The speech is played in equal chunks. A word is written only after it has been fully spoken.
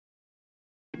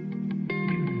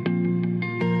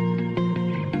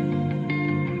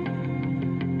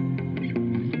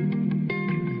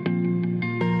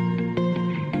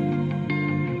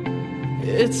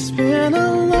It's been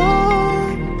a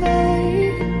long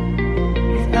day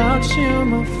without you,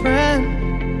 my friend,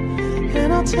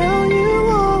 and I'll tell you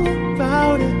all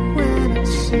about it when I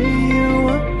see you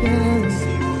again.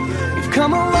 We've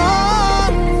come a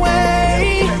long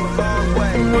way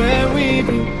from where we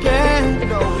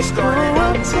began. Oh,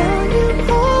 I'll tell you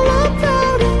all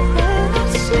about it when I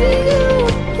see you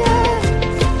again.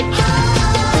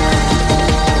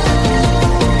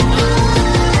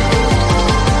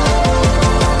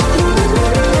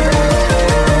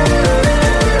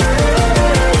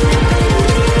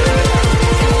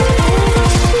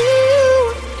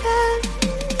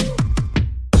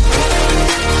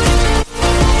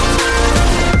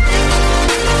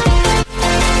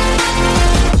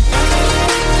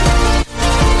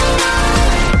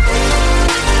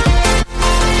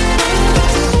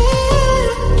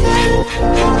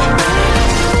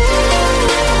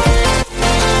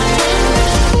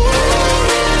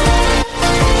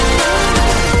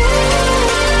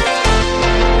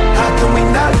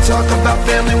 Talk about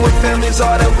family when family's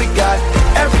all that we got.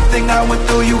 Everything I went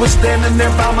through, you were standing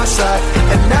there by my side,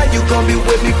 and now you gon' be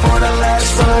with me for the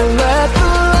last So ride. let the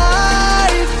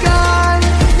light guide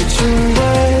your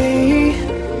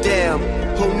way. Damn,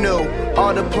 who knew?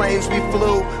 All the planes we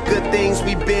flew, good things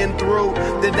we've been through,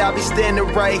 that I'll be standing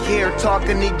right here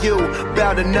talking to you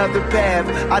about another path.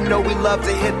 I know we love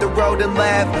to hit the road and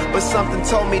laugh, but something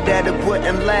told me that it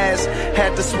wouldn't last.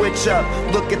 Had to switch up,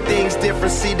 look at things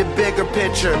different, see the bigger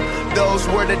picture. Those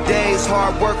were the days,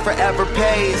 hard work forever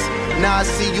pays. Now I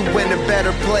see you in a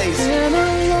better place. Been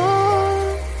a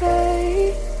long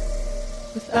day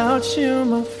without you,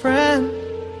 my friend,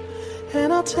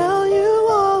 and I'll tell you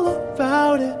all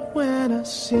about it when I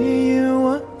see you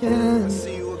again.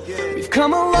 We've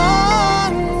come a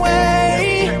long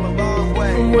way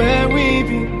from where we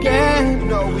began.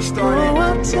 We started. Oh,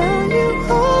 I'll tell